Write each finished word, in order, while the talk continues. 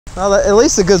Well, at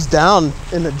least it goes down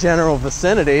in the general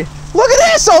vicinity. Look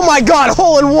at this! Oh my God,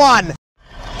 hole in one!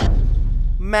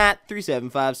 Matt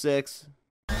 3756.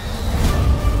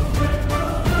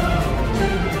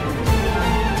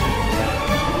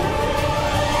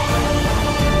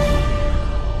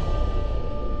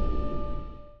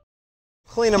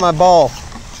 Cleaning my ball.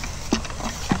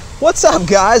 What's up,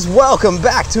 guys? Welcome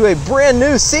back to a brand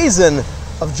new season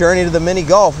of Journey to the Mini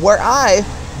Golf, where I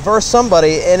verse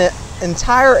somebody in an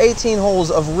entire 18 holes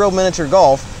of real miniature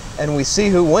golf, and we see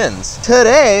who wins.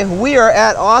 Today, we are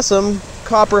at awesome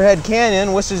Copperhead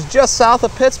Canyon, which is just south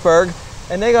of Pittsburgh,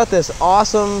 and they got this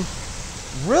awesome,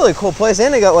 really cool place,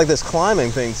 and they got like this climbing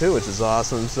thing too, which is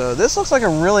awesome. So this looks like a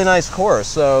really nice course.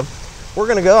 So we're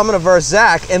gonna go, I'm gonna verse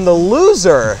Zach, and the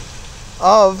loser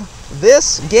of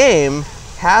this game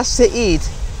has to eat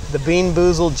the Bean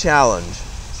Boozled challenge.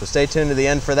 So stay tuned to the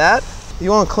end for that. You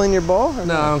want to clean your ball?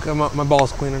 No, my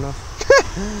ball's clean enough.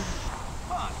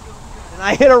 And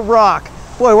I hit a rock.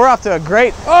 Boy, we're off to a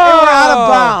great, and we're out of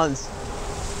bounds.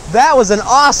 That was an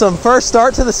awesome first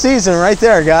start to the season right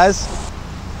there, guys.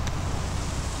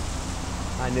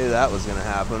 I knew that was gonna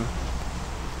happen.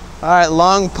 All right,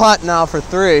 long putt now for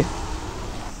 3.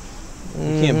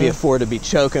 You can't be afford to be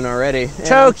choking already.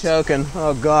 Choked. Choking.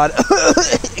 Oh God.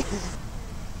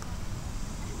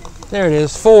 There it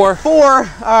is, 4. 4. All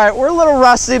right, we're a little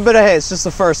rusty, but hey, it's just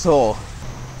the first hole.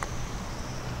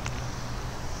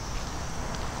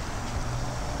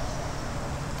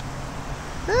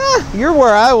 You're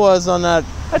where I was on that.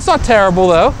 That's not terrible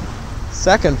though.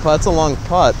 Second putt's a long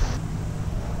putt.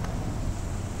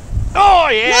 Oh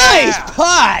yeah! Nice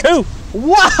putt! 2.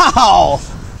 Wow!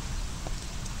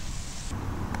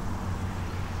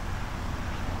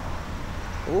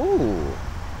 Ooh.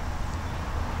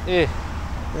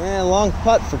 Yeah, long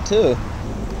putt for 2.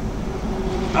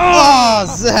 Oh,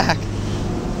 Zach!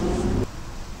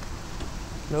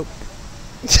 Nope.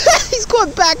 He's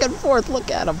going back and forth.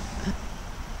 Look at him.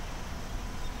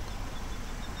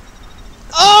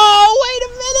 Oh, wait a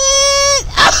minute!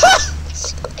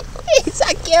 Jeez,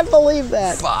 I can't believe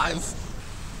that. 5.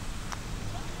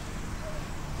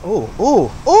 Ooh, ooh,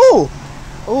 ooh! Ooh,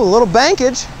 a little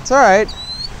bankage. It's all right.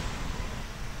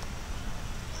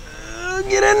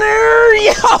 Get in there!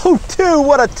 Yo, 2!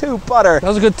 What a 2 putter! That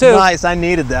was a good 2. Nice, I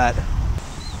needed that.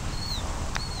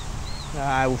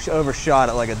 I overshot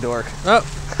it like a dork. Oh.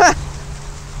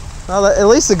 Well, at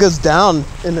least it goes down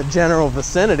in the general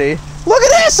vicinity. Look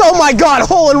at this! Oh my God,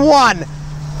 hole in one!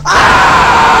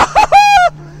 Ah!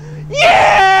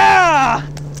 Yeah!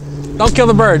 Don't kill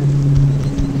the bird.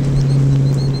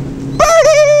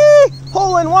 Birdie!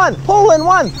 Hole in one! Hole in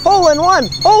one! Hole in one!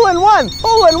 Hole in one!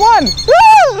 Hole in one!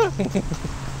 Woo!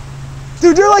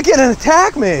 Dude, you're like gonna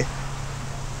attack me.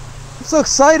 I'm so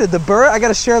excited. The bird, I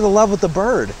gotta share the love with the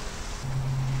bird.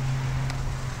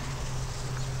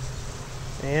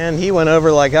 And he went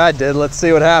over like I did. Let's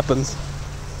see what happens.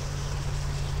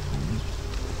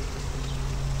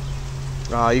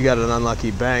 Oh, you got an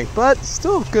unlucky bank, but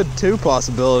still a good 2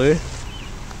 possibility.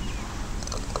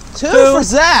 2 for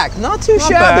Zach, not too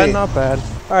shabby. Not bad.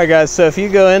 All right, guys, so if you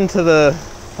go into the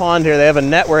pond here, they have a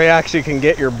net where you actually can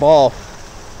get your ball.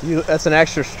 That's an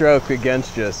extra stroke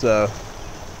against you, so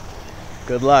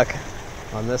good luck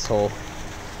on this hole.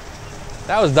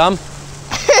 That was dumb.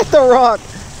 Hit the rock.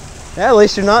 Yeah, at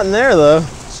least you're not in there, though.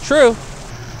 It's true.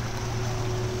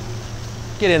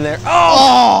 Get in there.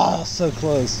 Oh, so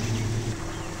close.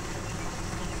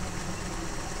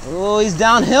 Oh, he's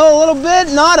downhill a little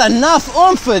bit. Not enough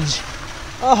oompage.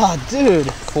 Oh,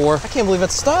 dude. 4. I can't believe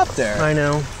it stopped there. I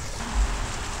know.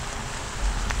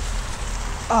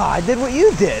 Oh, I did what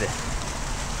you did.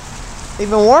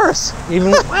 Even worse.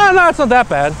 Even well, no, it's not that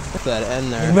bad. Put that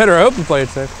end there. You better hope you play it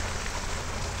safe.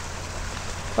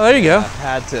 Oh, there you go. I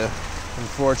had to,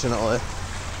 unfortunately.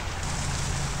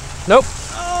 Nope.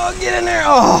 Oh, get in there.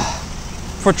 Oh.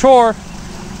 For chore.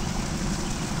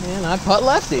 And I putt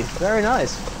lefty. Very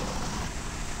nice.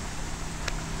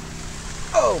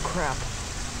 Oh, crap.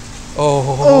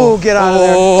 Oh. Oh, get out of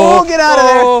there. Oh, get out of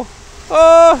there.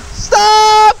 Oh.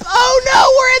 Stop! Oh no,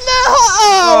 we're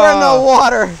in the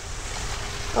water.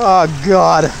 Oh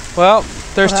God. Well,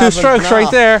 there's 2 strokes now? right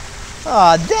there.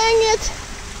 Oh, dang it.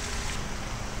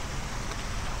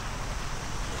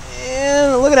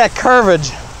 And look at that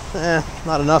curvage.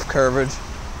 Not enough curvage.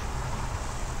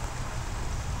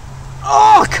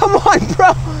 Oh, come on,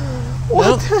 bro.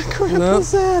 What the crap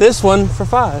was that? This one for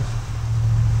 5.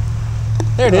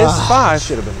 There it is, 5.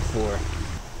 Should have been 4.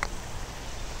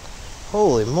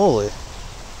 Holy moly.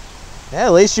 Yeah,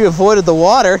 at least you avoided the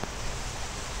water.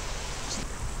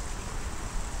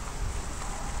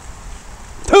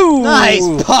 2. Nice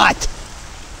putt.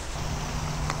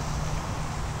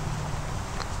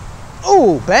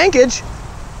 Ooh, bankage.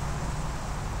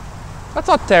 That's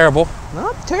not terrible.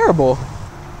 Not terrible.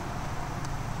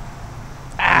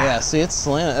 Ah. Yeah, see, it's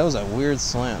slanted. That was a weird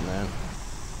slant, man.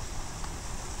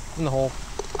 In the hole.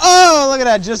 Oh, look at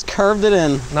that. Just curved it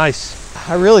in. Nice.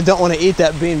 I really don't want to eat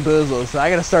that Bean Boozled, so I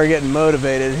got to start getting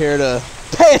motivated here to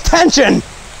pay attention.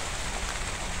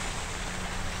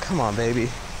 Come on, baby.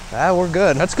 Ah, we're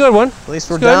good. That's a good one. At least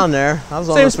we're down there. I was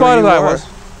on same spot as I was.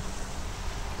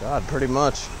 God, pretty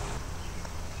much.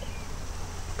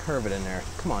 Curve it in there.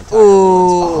 Come on, Tiger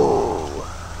Woods.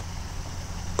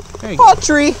 There you go.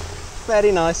 Tree.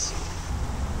 Very nice.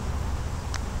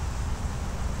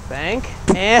 Bank.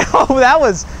 And that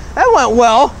went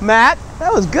well, Matt.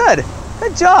 That was good.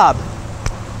 Good job.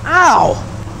 Ow.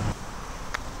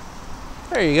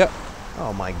 There you go.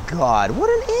 Oh my God, what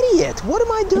an idiot. What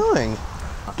am I doing?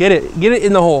 Get it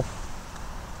in the hole.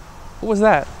 What was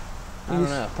that? I don't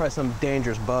know, probably some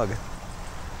dangerous bug.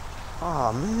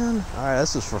 Oh man. All right,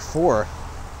 this is for 4.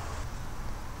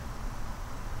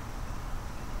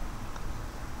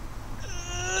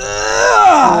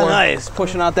 Nice,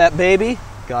 pushing out that baby.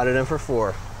 Got it in for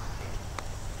 4.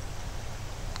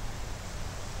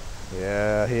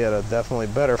 Yeah, he had a definitely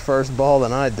better first ball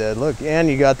than I did. Look, and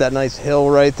you got that nice hill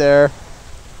right there.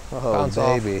 Oh, Bounce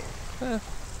baby.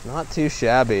 Not too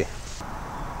shabby.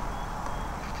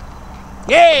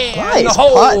 Yeah! Nice in the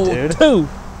hole, putt, dude. 2.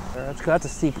 That's a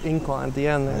steep incline at the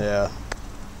end there.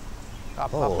 Yeah.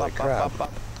 Up, Holy up, crap. up, up,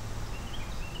 up.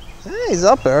 Hey, he's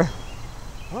up there.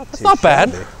 That's not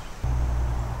bad.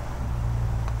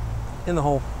 In the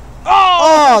hole.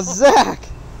 Oh, Zach!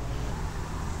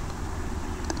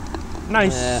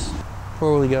 Nice. Yeah.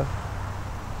 Where will he go?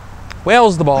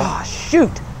 Whale's the ball. Oh,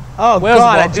 shoot. Oh, Whale's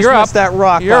God, the ball. I just You're missed up. that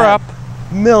rock. You're up.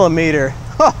 Millimeter.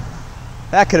 Huh.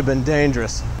 That could have been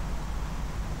dangerous.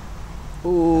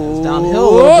 Ooh. It's downhill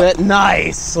a little bit.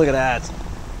 Nice. Look at that.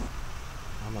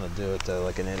 I'm going to do it, though,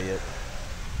 like an idiot.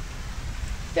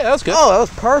 Yeah, that was good. Oh, that was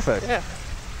perfect. Yeah.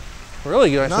 Really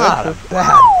good. Not a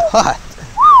bad putt.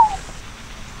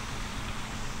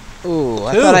 Ooh,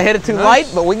 I thought I hit it too light,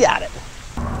 but we got it.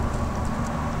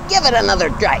 Give it another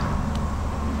try.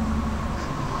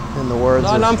 In the words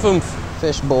of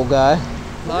Fishbowl guy.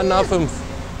 Not enough oomph.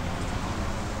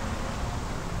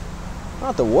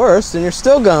 Not the worst, and you're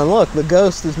still going. Look, the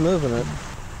ghost is moving it.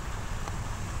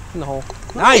 In the hole.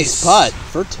 Nice putt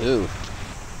for 2.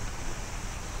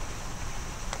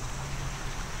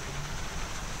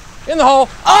 In the hole.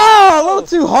 Oh, a little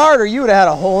too hard, or you would have had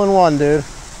a hole-in-one, dude.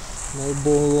 No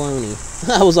baloney.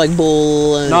 That was like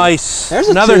baloney. Nice. There's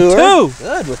another 2.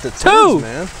 Good with the 2s,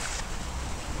 man.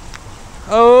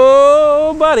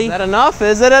 Oh, buddy. Is that enough?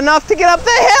 Is it enough to get up the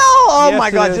hill? Oh yes, my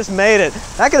God, just made it.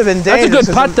 That could have been dangerous. That's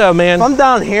a good putt, though, man. If I'm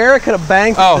down here, it could have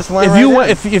banked. Oh, just went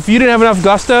if you didn't have enough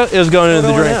gusto, it was going into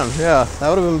the drain. Yeah, that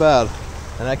would have been bad.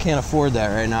 And I can't afford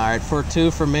that right now. All right, for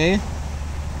 2 for me.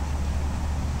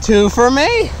 2 for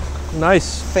me.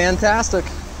 Nice. Fantastic.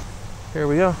 Here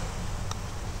we go.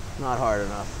 Not hard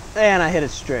enough. And I hit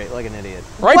it straight like an idiot.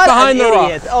 Right what behind an the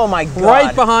idiot. rock. Oh my God.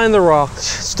 Right behind the rock.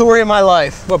 Story of my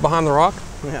life. What, behind the rock?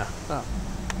 Yeah. Oh.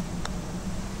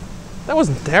 That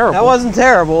wasn't terrible. That wasn't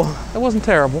terrible. That wasn't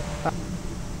terrible.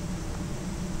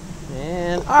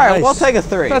 And all right, we'll take a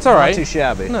 3. That's all right. Not too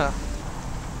shabby. No.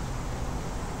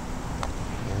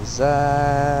 There's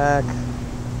Zach.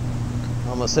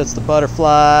 Almost hits the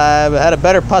butterfly, but had a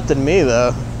better putt than me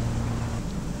though.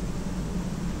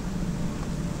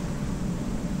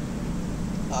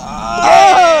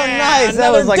 Oh, nice!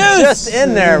 That was like just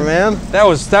in there, man. That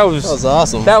was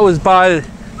awesome. That was by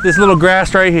this little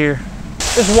grass right here.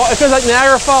 It feels like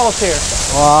Niagara Falls here.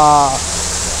 Wow.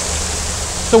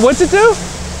 So what's it do?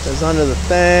 Goes under the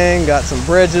thing. Got some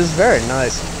bridges. Very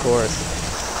nice, of course.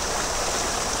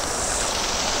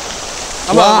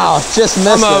 Wow, just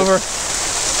missed it. I'm over.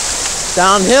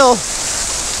 Downhill.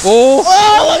 Oh.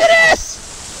 Oh, look at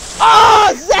this!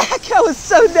 Oh, Zach, that was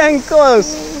so dang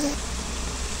close.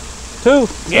 2.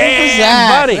 Yeah, Zach.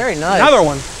 Buddy. Very nice. Another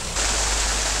one.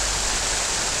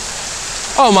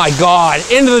 Oh my God!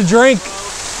 Into the drink.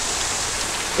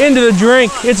 Into the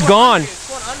drink. It's gone.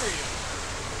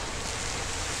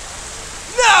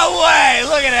 No way!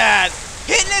 Look at that.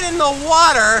 Hitting it in the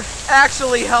water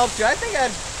actually helped you. I think I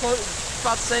had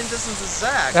about the same distance as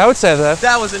Zach. I would say that.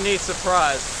 That was a neat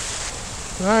surprise.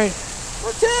 All right.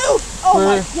 For 2. Oh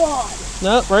my God.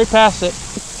 No, right past it.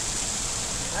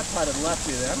 That putt had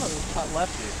lefty there. I must have putt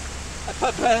lefty. I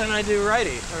putt better than I do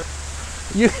righty.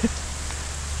 You.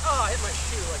 Oh, I hit my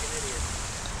shoe like an idiot.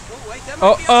 Oh, wait, that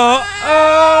might be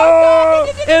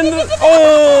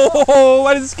oh,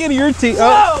 why did it skin your teeth?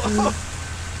 Whoa!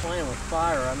 Playing with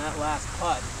fire on that last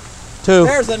putt. 2.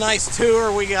 There's a nice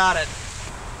tour. We got it.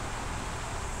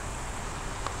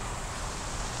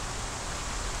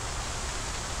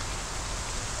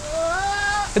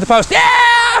 Hit the post.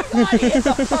 Yeah! Buddy, hit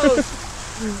the post.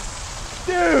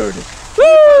 Dude.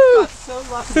 Woo! Got so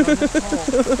lucky on this hole.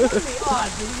 What are the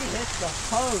odds that he hits the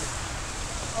post?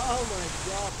 Oh my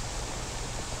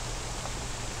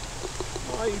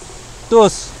god. Nice.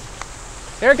 Dos.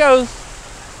 There it goes.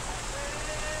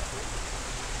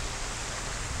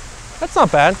 That's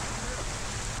not bad.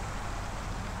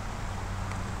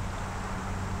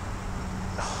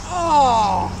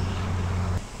 Oh.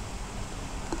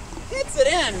 Hits it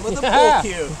in with a pull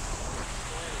cue.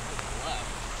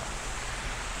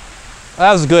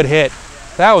 That was a good hit.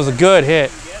 That was a good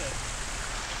hit.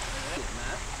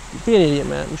 Be an idiot,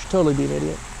 Matt. You should totally be an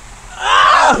idiot.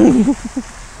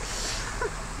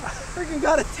 Freaking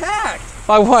got attacked.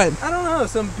 By what? I don't know,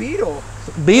 some beetle.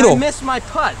 Beetle. I missed my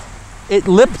putt. It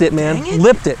lipped it, man. Dang it.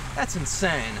 Lipped it. That's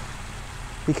insane.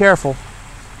 Be careful.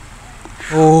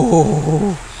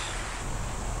 Oh.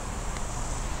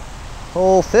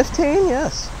 Hole 15,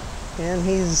 yes. And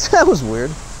he's, that was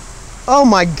weird. Oh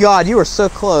my god, you were so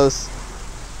close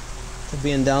to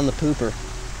being down the pooper.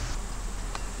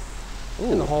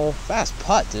 Ooh, In the hole. fast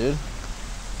putt, dude.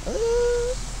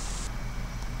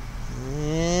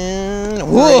 And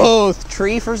whoa,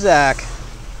 tree for Zach.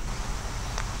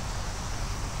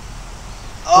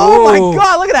 Oh my Ooh.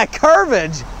 god, look at that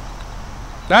curvage.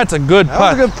 That's a good That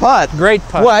putt. was a good putt. Great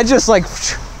putt. Well, I just like,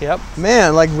 Yep.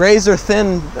 man, like razor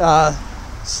thin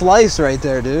slice right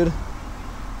there, dude.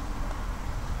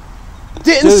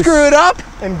 Didn't Deuce. screw it up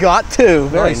and got 2.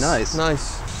 Very nice.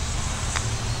 Nice.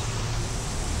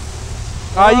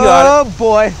 Oh, you got it. Oh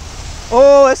boy.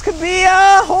 Oh, this could be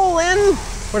a hole in.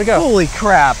 Where'd it go? Holy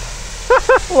crap.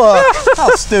 Look, how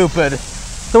stupid.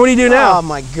 So what do you do now? Oh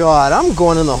my god, I'm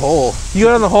going in the hole. You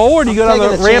go down the hole or do you go down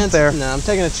Taking the a ramp chance- there? No, I'm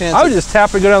taking a chance. I would just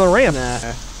tap and go down the ramp. Nah.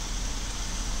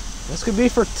 This could be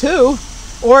for 2.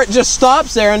 Or it just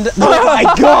stops there and, oh my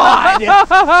god!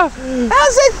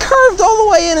 How's it curved all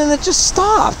the way in and it just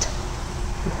stopped?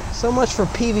 So much for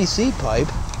PVC pipe.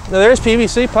 No, there's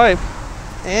PVC pipe.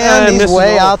 And he's misses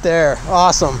way the hole. out there.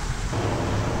 Awesome.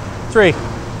 3.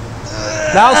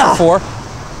 Now it's for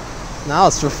 4. Now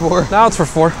it's for 4. Now it's for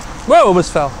 4. Whoa,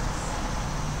 almost fell.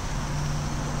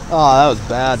 Oh, that was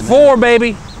bad, man. 4,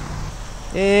 baby.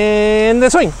 And the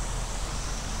swing.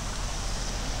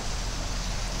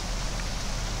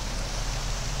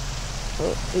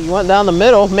 You went down the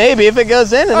middle. Maybe if it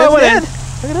goes in and Oh, it it's went in.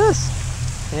 Look at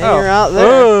this. And Oh. you're out there.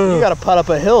 Oh. You got to putt up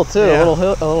a hill too. Yeah. A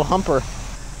little humper.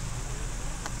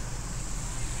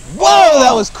 Whoa,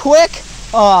 that was quick.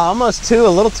 Oh, almost 2. A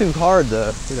little too hard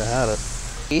though. Should have had it.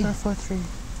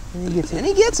 And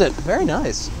he gets it. Very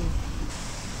nice.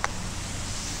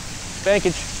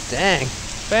 Bankage. Dang.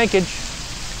 Bankage.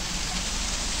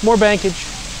 More bankage.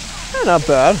 Not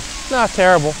bad. Not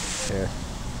terrible. Here.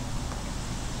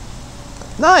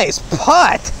 Nice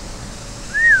putt.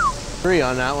 3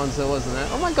 on that one, so wasn't it?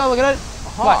 Oh my god, look at that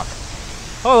hawk.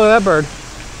 Oh, look at that bird.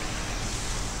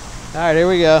 All right, here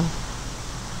we go.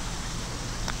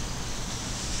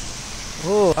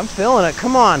 Ooh, I'm feeling it.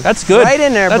 Come on. That's good. Right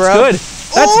in there, That's bro. good.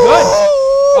 That's Ooh! good.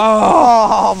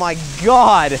 Oh my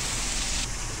god.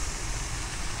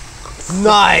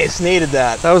 Nice. Needed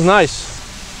that. That was nice.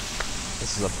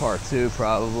 This is a par 2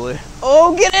 probably.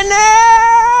 Oh, get in there!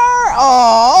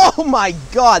 Oh my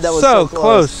god, that was so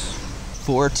close.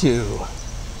 4-2.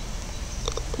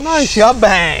 Nice.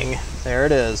 Shabang. There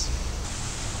it is.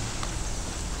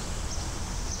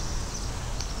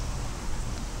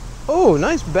 Oh,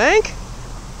 nice bank.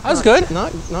 That was good.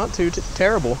 Not too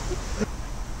terrible.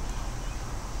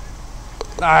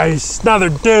 Nice. Another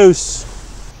deuce.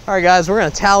 All right, guys, we're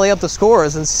gonna tally up the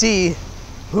scores and see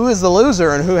who is the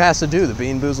loser and who has to do the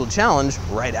Bean Boozled challenge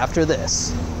right after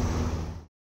this.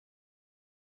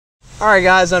 All right,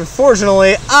 guys,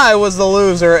 unfortunately, I was the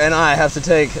loser and I have to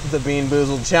take the Bean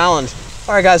Boozled challenge.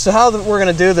 All right, guys, so how we're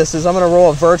gonna do this is I'm gonna roll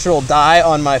a virtual die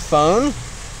on my phone,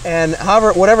 and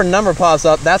whatever number pops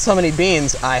up, that's how many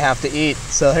beans I have to eat.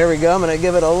 So here we go, I'm gonna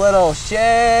give it a little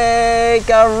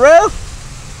shake-a-roo.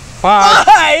 5.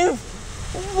 5?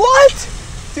 What?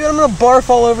 Dude, I'm gonna barf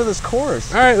all over this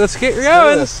course. All right, let's get Do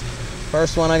going. this.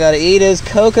 First one I gotta eat is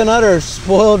coconut or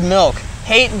spoiled milk.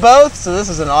 Hate both, so this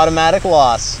is an automatic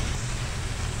loss.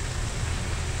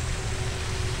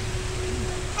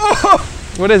 Oh,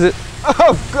 What is it?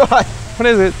 oh God. What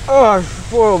is it? Oh,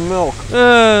 spoiled milk.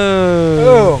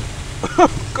 Oh.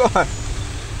 Oh, God.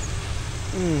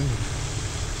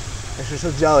 It's just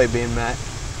a jelly bean, Matt.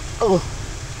 Oh.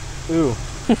 Ooh.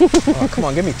 Oh, come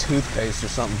on, give me toothpaste or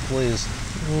something, please.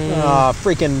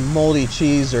 Freaking moldy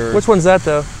cheese or... Which one's that,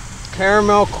 though?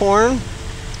 Caramel corn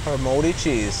or moldy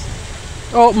cheese.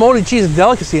 Oh, moldy cheese is a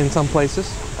delicacy in some places.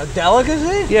 A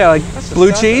delicacy? Yeah, like That's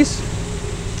blue disgusting. cheese.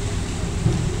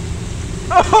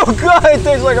 Oh god, it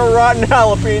tastes like a rotten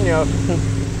jalapeno.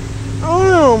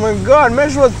 Oh my god,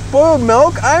 mixed with spoiled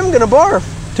milk, I'm gonna barf.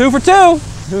 2 for 2.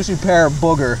 Juicy pear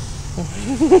booger.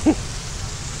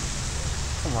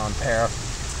 Come on, pear.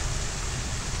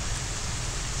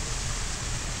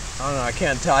 I don't know, I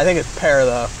can't tell. I think it's pear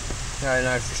though. Alright,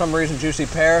 now for some reason juicy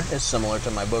pear is similar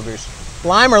to my boogers.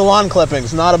 Lime or lawn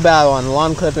clippings, not a bad one.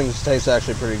 Lawn clippings taste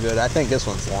actually pretty good. I think this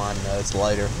one's lime though, it's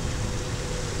lighter.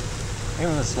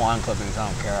 Even if it's lawn clippings, I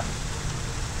don't care.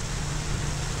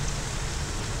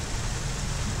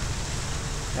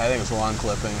 I think it's lawn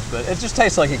clippings, but it just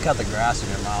tastes like you cut the grass in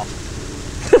your mouth.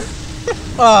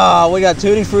 Oh, we got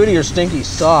Tutti Frutti or Stinky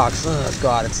Socks. Oh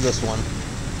god, it's this one.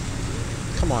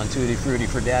 Come on, Tutti Frutti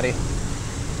for daddy.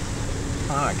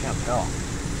 Oh, I can't tell.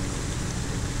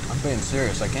 I'm being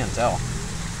serious, I can't tell.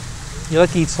 You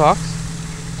like to eat socks?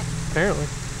 Apparently.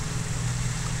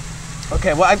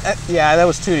 Okay, well, yeah, that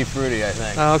was Tutti Frutti, I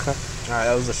think. Oh, okay. All right,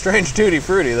 that was a strange Tutti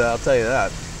Frutti, though, I'll tell you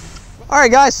that. All right,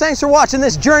 guys, thanks for watching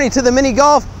this Journey to the Mini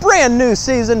Golf. Brand new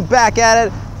season, back at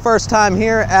it. First time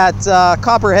here at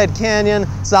Copperhead Canyon.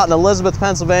 It's out in Elizabeth,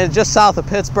 Pennsylvania, just south of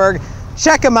Pittsburgh.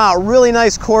 Check them out, really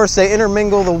nice course. They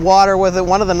intermingle the water with it,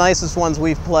 one of the nicest ones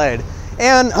we've played.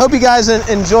 And hope you guys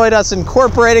enjoyed us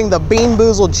incorporating the Bean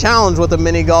Boozled challenge with the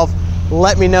mini golf.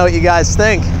 Let me know what you guys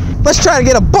think. Let's try to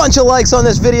get a bunch of likes on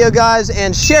this video, guys,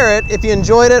 and share it if you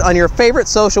enjoyed it on your favorite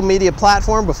social media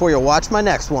platform before you watch my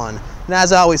next one. And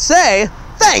as I always say,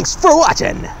 thanks for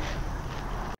watching.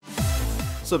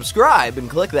 Subscribe and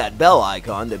click that bell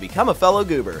icon to become a fellow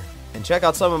goober. And check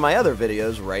out some of my other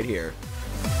videos right here.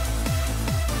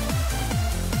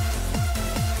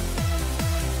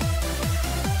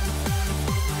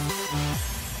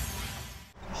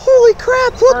 Holy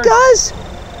crap, look guys!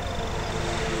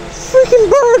 Freaking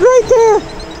bird right there!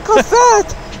 Look how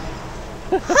fat!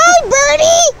 Hi,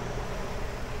 birdie!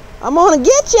 I'm gonna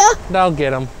get ya! I'll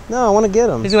get him. No, I wanna get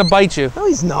him. He's gonna bite you. No,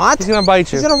 he's not. He's gonna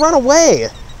bite you. He's gonna run away.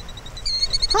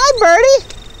 Hi, birdie!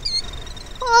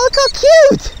 Oh, look how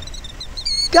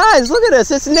cute! Guys, look at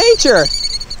this, it's nature!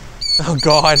 Oh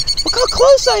God. Look how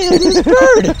close I am to this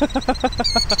bird!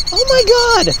 Oh my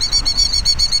God!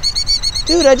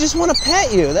 Dude, I just want to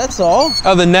pet you, that's all.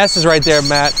 Oh, the nest is right there,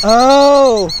 Matt.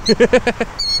 Oh!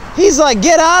 He's like,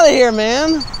 get out of here,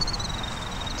 man.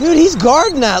 Dude, he's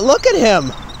guarding that. Look at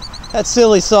him. That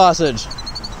silly sausage.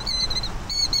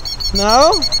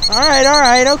 No?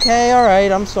 Alright, okay,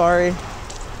 alright, I'm sorry.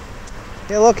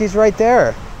 Yeah, look, he's right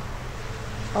there.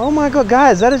 Oh my God,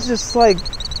 guys, that is just like...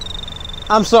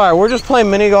 I'm sorry, we're just playing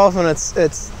mini golf and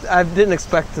it's I didn't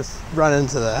expect to run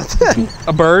into that.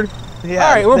 A bird? Yeah,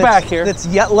 all right, we're back here. It's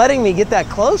yet letting me get that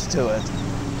close to it.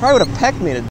 Probably would have pecked me to